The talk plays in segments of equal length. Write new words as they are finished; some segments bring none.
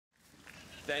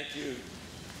Thank you.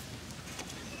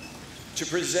 To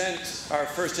present our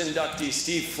first inductee,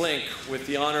 Steve Flink, with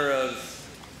the honor of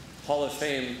Hall of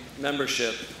Fame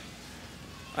membership,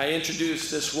 I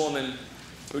introduce this woman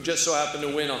who just so happened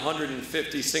to win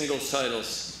 150 singles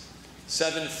titles,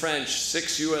 7 French,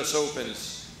 6 US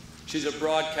Opens. She's a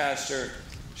broadcaster.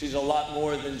 She's a lot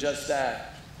more than just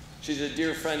that. She's a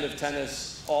dear friend of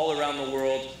tennis all around the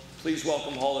world. Please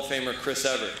welcome Hall of Famer Chris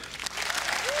Evert.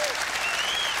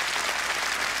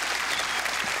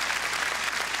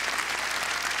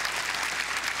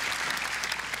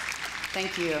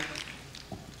 Thank you.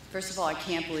 First of all, I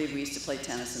can't believe we used to play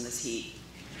tennis in this heat.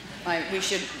 We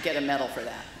should get a medal for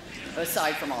that,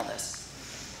 aside from all this.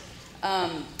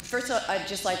 First of all, I'd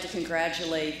just like to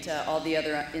congratulate all the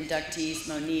other inductees,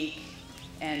 Monique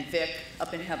and Vic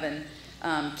up in heaven,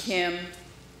 Kim,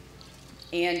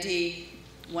 Andy,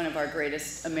 one of our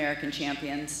greatest American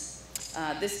champions.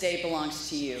 This day belongs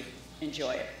to you.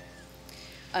 Enjoy it.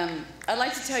 I'd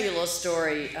like to tell you a little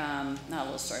story, not a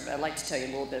little story, but I'd like to tell you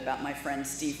a little bit about my friend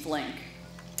Steve Flink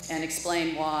and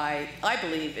explain why I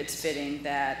believe it's fitting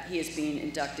that he is being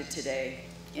inducted today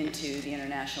into the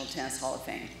International Tennis Hall of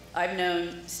Fame. I've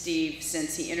known Steve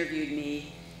since he interviewed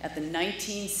me at the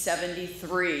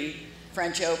 1973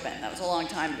 French Open. That was a long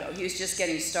time ago. He was just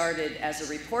getting started as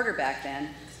a reporter back then,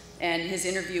 and his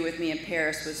interview with me in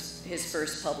Paris was his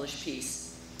first published piece.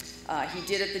 He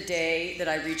did it the day that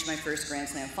I reached my first Grand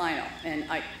Slam final. And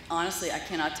honestly, I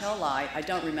cannot tell a lie. I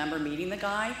don't remember meeting the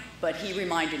guy, but he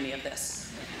reminded me of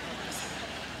this.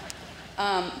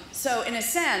 So in a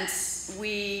sense,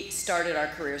 we started our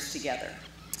careers together.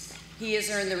 He has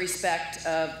earned the respect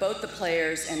of both the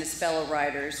players and his fellow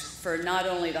writers for not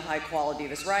only the high quality of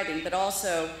his writing, but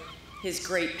also his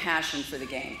great passion for the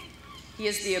game. He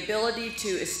has the ability to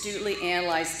astutely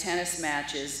analyze tennis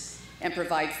matches and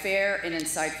provide fair and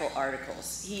insightful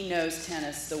articles. He knows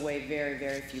tennis the way very,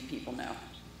 very few people know.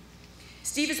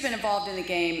 Steve has been involved in the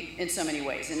game in so many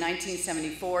ways. In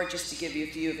 1974, just to give you a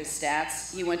few of his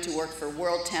stats, he went to work for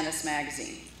World Tennis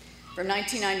Magazine. From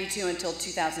 1992 until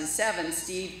 2007,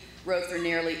 Steve wrote for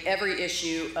nearly every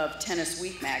issue of Tennis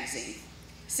Week magazine.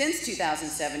 Since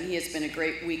 2007, he has been a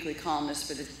great weekly columnist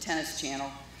for the Tennis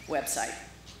Channel website.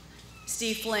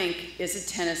 Steve Flink is a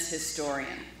tennis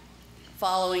historian.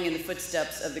 Following in the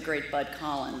footsteps of the great Bud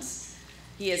Collins,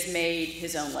 he has made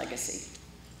his own legacy.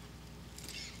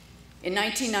 In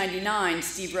 1999,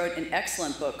 Steve wrote an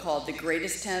excellent book called The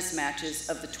Greatest Tennis Matches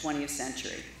of the 20th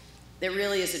Century. It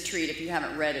really is a treat, if you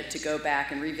haven't read it, to go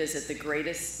back and revisit the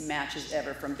greatest matches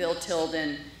ever, from Bill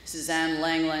Tilden, Suzanne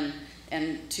Lenglen,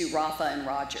 and to Rafa and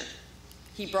Roger.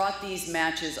 He brought these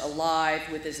matches alive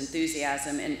with his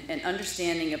enthusiasm and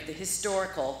understanding of the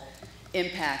historical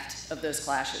impact of those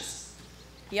clashes.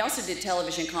 He also did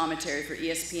television commentary for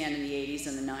ESPN in the 80s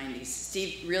and the 90s.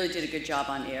 Steve really did a good job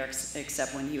on air,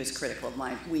 except when he was critical of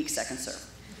my weak second serve.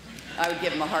 I would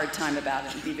give him a hard time about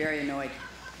it and be very annoyed.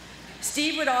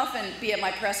 Steve would often be at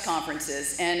my press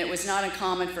conferences, and it was not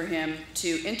uncommon for him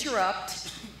to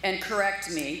interrupt and correct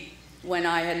me when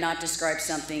I had not described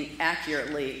something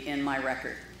accurately in my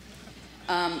record.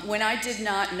 When I did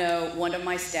not know one of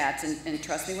my stats, and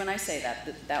trust me when I say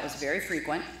that was very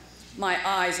frequent, my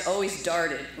eyes always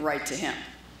darted right to him.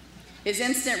 His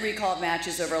instant recall of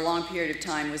matches over a long period of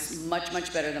time was much,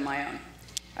 much better than my own.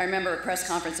 I remember a press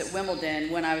conference at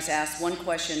Wimbledon when I was asked one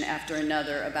question after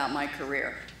another about my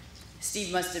career.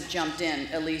 Steve must have jumped in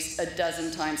at least a dozen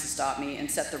times to stop me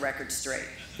and set the record straight.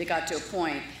 It got to a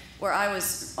point where I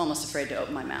was almost afraid to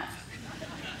open my mouth.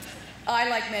 I,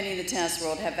 like many in the tennis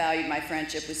world, have valued my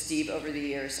friendship with Steve over the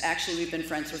years. Actually, we've been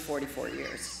friends for 44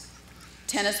 years.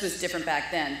 Tennis was different back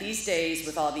then. These days,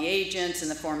 with all the agents and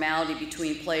the formality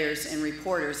between players and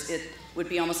reporters, it would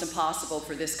be almost impossible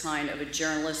for this kind of a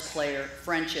journalist-player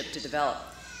friendship to develop.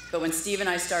 But when Steve and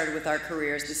I started with our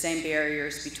careers, the same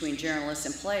barriers between journalists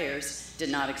and players did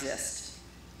not exist.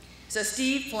 So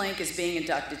Steve Flink is being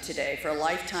inducted today for a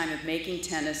lifetime of making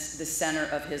tennis the center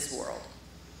of his world.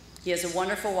 He has a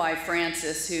wonderful wife,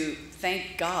 Frances, who,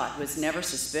 thank God, was never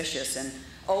suspicious and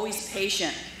always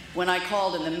patient when I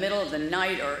called in the middle of the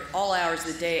night or all hours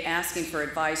of the day asking for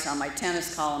advice on my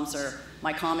tennis columns or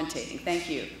my commentating. Thank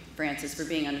you, Frances, for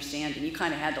being understanding. You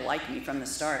kind of had to like me from the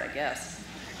start, I guess.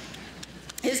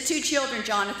 His 2 children,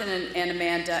 Jonathan and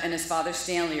Amanda, and his father,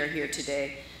 Stanley, are here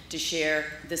today to share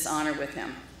this honor with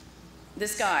him.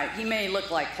 This guy, he may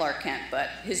look like Clark Kent,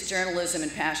 but his journalism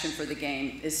and passion for the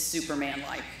game is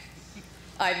Superman-like.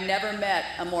 I've never met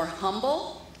a more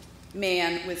humble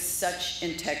man with such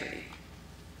integrity.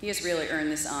 He has really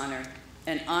earned this honor,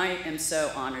 and I am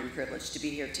so honored and privileged to be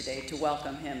here today to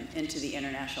welcome him into the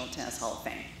International Tennis Hall of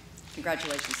Fame.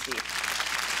 Congratulations, Steve.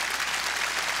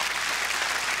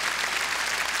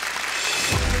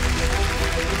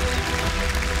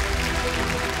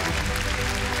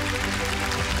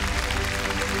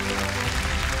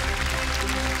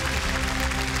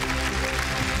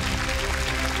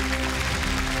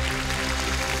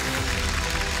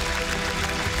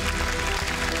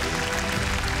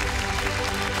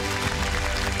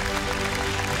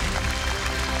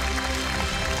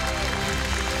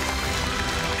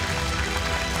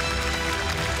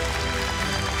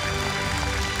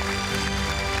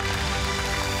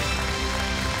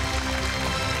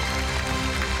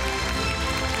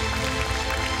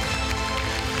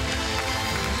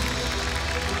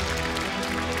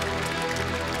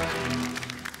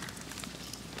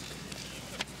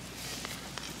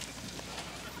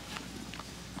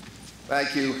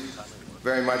 Thank you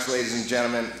very much, ladies and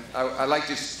gentlemen. I'd like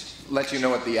to let you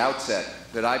know at the outset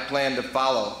that I plan to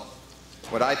follow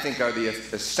what I think are the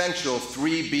essential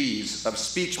 3 B's of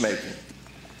speech making.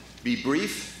 Be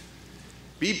brief,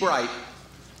 be bright,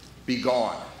 be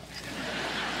gone.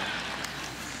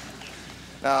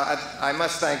 Now, I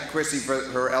must thank Chrissy for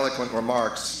her eloquent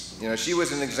remarks. You know, she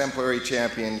was an exemplary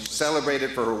champion,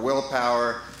 celebrated for her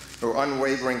willpower, her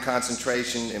unwavering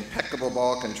concentration, impeccable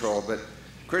ball control, but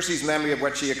Chrissy's memory of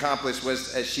what she accomplished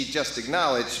was, as she just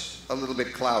acknowledged, a little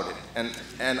bit clouded.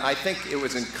 And I think it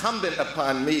was incumbent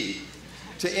upon me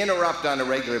to interrupt on a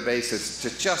regular basis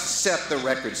to just set the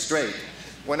record straight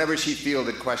whenever she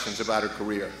fielded questions about her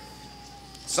career.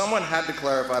 Someone had to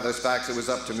clarify those facts. It was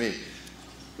up to me.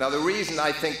 Now, the reason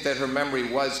I think that her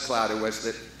memory was clouded was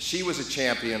that she was a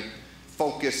champion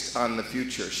focused on the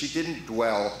future. She didn't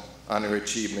dwell on her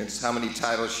achievements, how many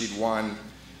titles she'd won,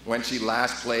 when she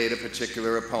last played a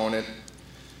particular opponent,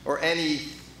 or any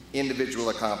individual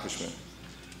accomplishment.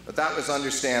 But that was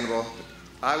understandable.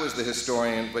 I was the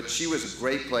historian, but she was a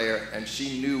great player, and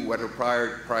she knew what her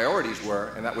priorities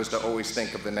were, and that was to always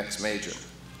think of the next major.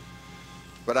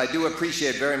 But I do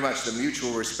appreciate very much the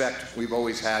mutual respect we've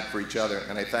always had for each other,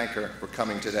 and I thank her for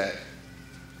coming today.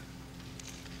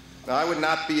 Now, I would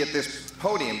not be at this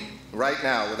podium right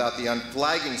now without the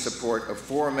unflagging support of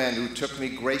 4 men who took me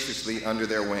graciously under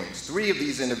their wings. 3 of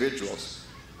these individuals,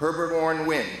 Herbert Warren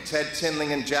Wynn, Ted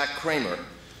Tinling, and Jack Kramer,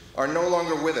 are no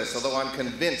longer with us, although I'm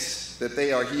convinced that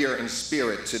they are here in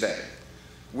spirit today.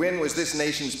 Wynn was this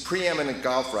nation's preeminent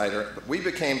golf writer, but we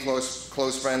became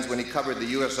close friends when he covered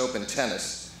the US Open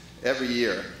tennis every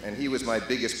year, and he was my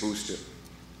biggest booster.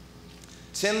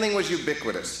 Tinling was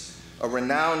ubiquitous, a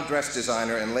renowned dress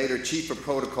designer and later chief of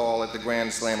protocol at the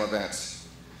Grand Slam events.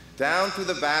 Down through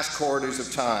the vast corridors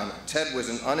of time, Ted was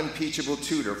an unimpeachable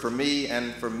tutor for me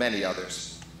and for many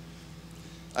others.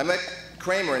 I met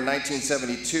Kramer in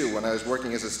 1972 when I was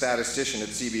working as a statistician at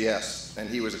CBS, and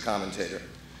he was a commentator.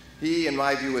 He, in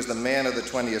my view, is the man of the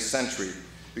 20th century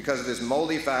because of his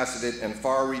multifaceted and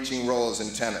far-reaching roles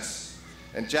in tennis.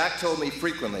 And Jack told me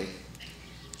frequently,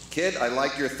 "Kid, I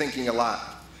like your thinking a lot.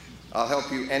 I'll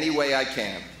help you any way I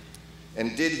can."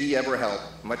 And did he ever help?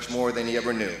 Much more than he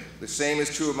ever knew. The same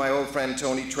is true of my old friend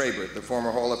Tony Trabert, the former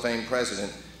Hall of Fame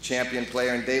president, champion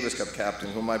player, and Davis Cup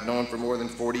captain, whom I've known for more than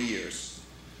 40 years.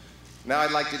 Now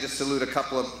I'd like to just salute a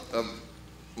couple of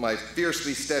my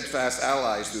fiercely steadfast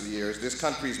allies through the years, this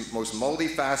country's most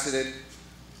multifaceted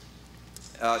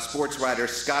sports writer,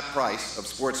 Scott Price of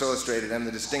Sports Illustrated, and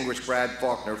the distinguished Brad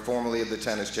Faulkner, formerly of the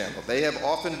Tennis Channel. They have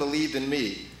often believed in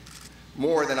me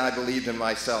more than I believed in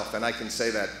myself, and I can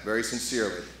say that very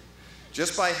sincerely.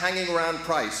 Just by hanging around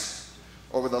Price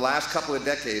over the last couple of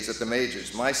decades at the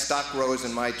majors, my stock rose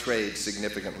in my trade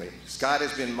significantly. Scott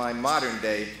has been my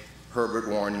modern-day Herbert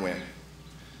Warren Wynn.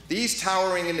 These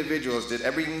towering individuals did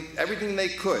everything they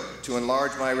could to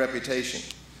enlarge my reputation.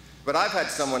 But I've had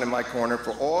someone in my corner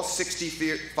for all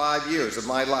 65 years of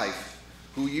my life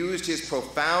who used his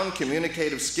profound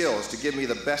communicative skills to give me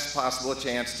the best possible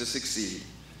chance to succeed.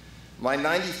 My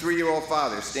 93-year-old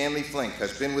father, Stanley Flink,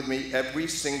 has been with me every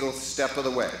single step of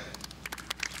the way.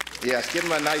 Yes, give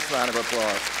him a nice round of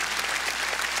applause.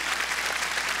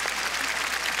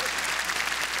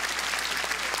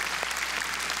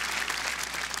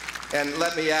 And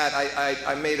let me add,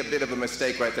 I made a bit of a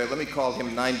mistake right there. Let me call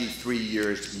him 93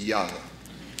 years young.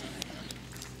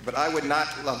 But I would not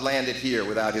have landed here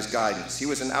without his guidance. He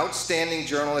was an outstanding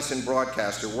journalist and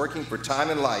broadcaster working for Time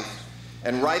and Life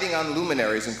and writing on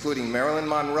luminaries including Marilyn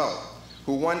Monroe,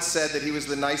 who once said that he was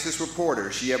the nicest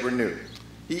reporter she ever knew.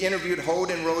 He interviewed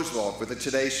Holt and Roosevelt for the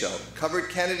Today Show, covered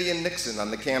Kennedy and Nixon on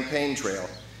the campaign trail,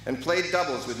 and played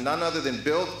doubles with none other than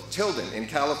Bill Tilden in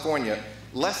California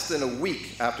less than a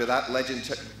week after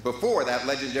before that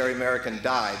legendary American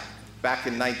died back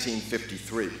in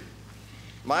 1953.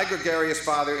 My gregarious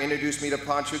father introduced me to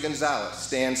Pancho Gonzalez,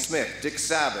 Stan Smith, Dick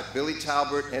Sabat, Billy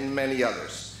Talbot, and many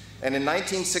others. And in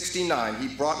 1969,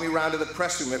 he brought me around to the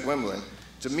press room at Wimbledon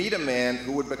to meet a man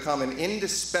who would become an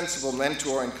indispensable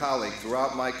mentor and colleague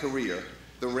throughout my career,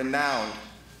 the renowned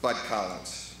Bud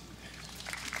Collins.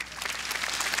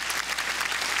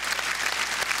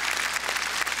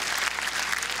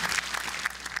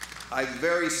 I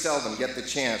very seldom get the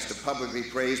chance to publicly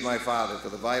praise my father for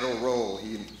the vital role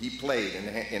he played in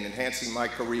enhancing my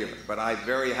career, but I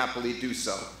very happily do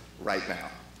so right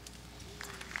now.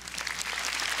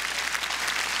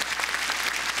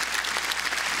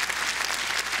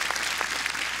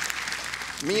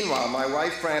 Meanwhile, my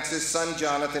wife Frances, son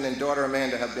Jonathan, and daughter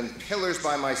Amanda have been pillars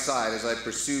by my side as I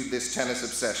pursued this tennis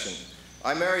obsession.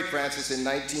 I married Frances in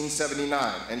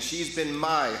 1979, and she's been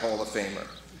my Hall of Famer.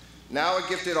 Now a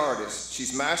gifted artist,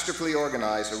 she's masterfully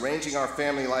organized, arranging our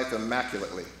family life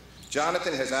immaculately.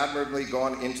 Jonathan has admirably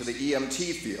gone into the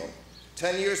EMT field.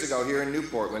 10 years ago here in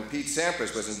Newport, when Pete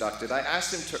Sampras was inducted, I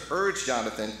asked him to urge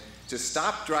Jonathan to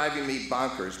stop driving me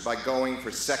bonkers by going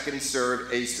for second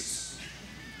serve aces.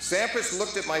 Sampras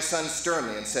looked at my son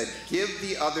sternly and said, "Give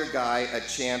the other guy a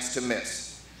chance to miss."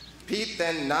 Pete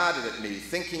then nodded at me,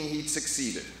 thinking he'd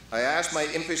succeeded. I asked my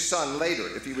impish son later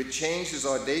if he would change his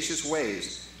audacious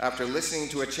ways after listening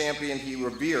to a champion he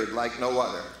revered like no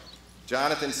other.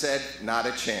 Jonathan said, "Not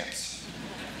a chance."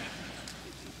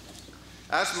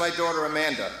 As for my daughter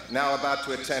Amanda, now about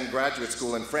to attend graduate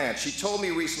school in France, she told me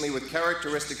recently with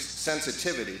characteristic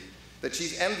sensitivity that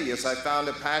she's envious I found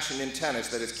a passion in tennis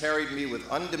that has carried me with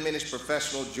undiminished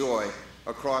professional joy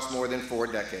across more than 4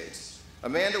 decades.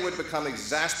 Amanda would become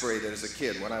exasperated as a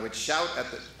kid when I would shout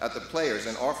at the players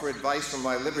and offer advice from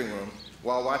my living room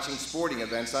while watching sporting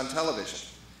events on television.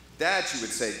 "Dad," she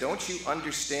would say, "don't you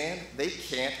understand? They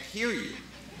can't hear you."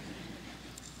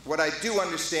 What I do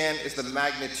understand is the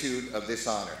magnitude of this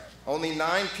honor. Only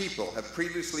 9 people have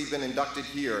previously been inducted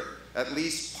here, at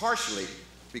least partially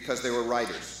because they were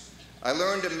writers. I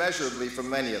learned immeasurably from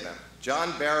many of them.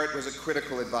 John Barrett was a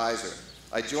critical advisor.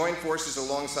 I joined forces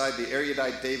alongside the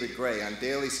erudite David Gray on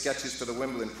daily sketches for the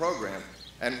Wimbledon program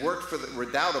and worked for the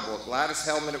redoubtable Gladys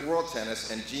Hellman at World Tennis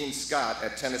and Gene Scott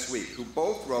at Tennis Week, who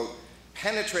both wrote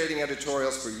penetrating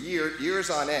editorials for years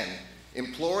on end,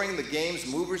 imploring the game's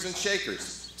movers and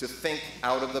shakers to think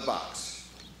out of the box.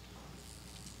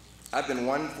 I've been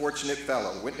one fortunate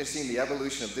fellow, witnessing the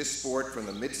evolution of this sport from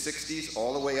the mid-60s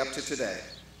all the way up to today,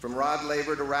 from Rod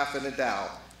Laver to Rafa Nadal,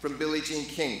 from Billie Jean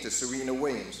King to Serena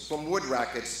Williams, from wood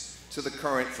rackets to the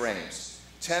current frames.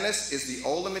 Tennis is the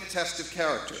ultimate test of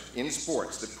character in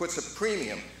sports that puts a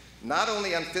premium not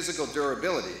only on physical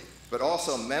durability, but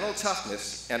also mental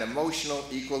toughness and emotional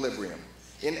equilibrium.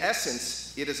 In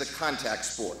essence, it is a contact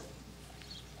sport.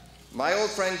 My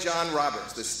old friend John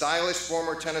Roberts, the stylish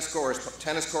former tennis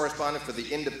correspondent for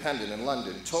The Independent in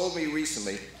London, told me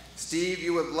recently, "Steve,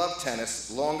 you have loved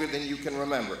tennis longer than you can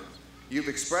remember. You've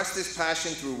expressed this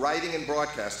passion through writing and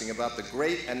broadcasting about the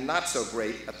great and not so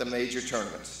great at the major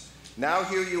tournaments. Now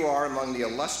here you are among the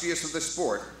illustrious of the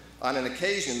sport on an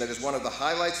occasion that is one of the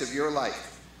highlights of your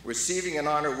life, receiving an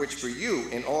honor which for you,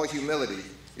 in all humility,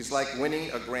 is like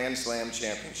winning a Grand Slam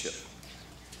championship."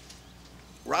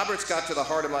 Roberts got to the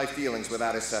heart of my feelings with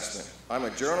that assessment. I'm a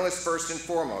journalist first and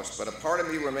foremost, but a part of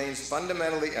me remains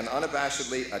fundamentally and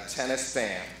unabashedly a tennis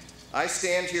fan. I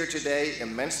stand here today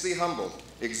immensely humbled,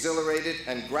 exhilarated,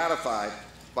 and gratified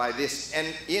by this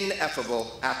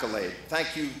ineffable accolade.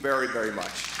 Thank you very, very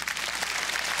much.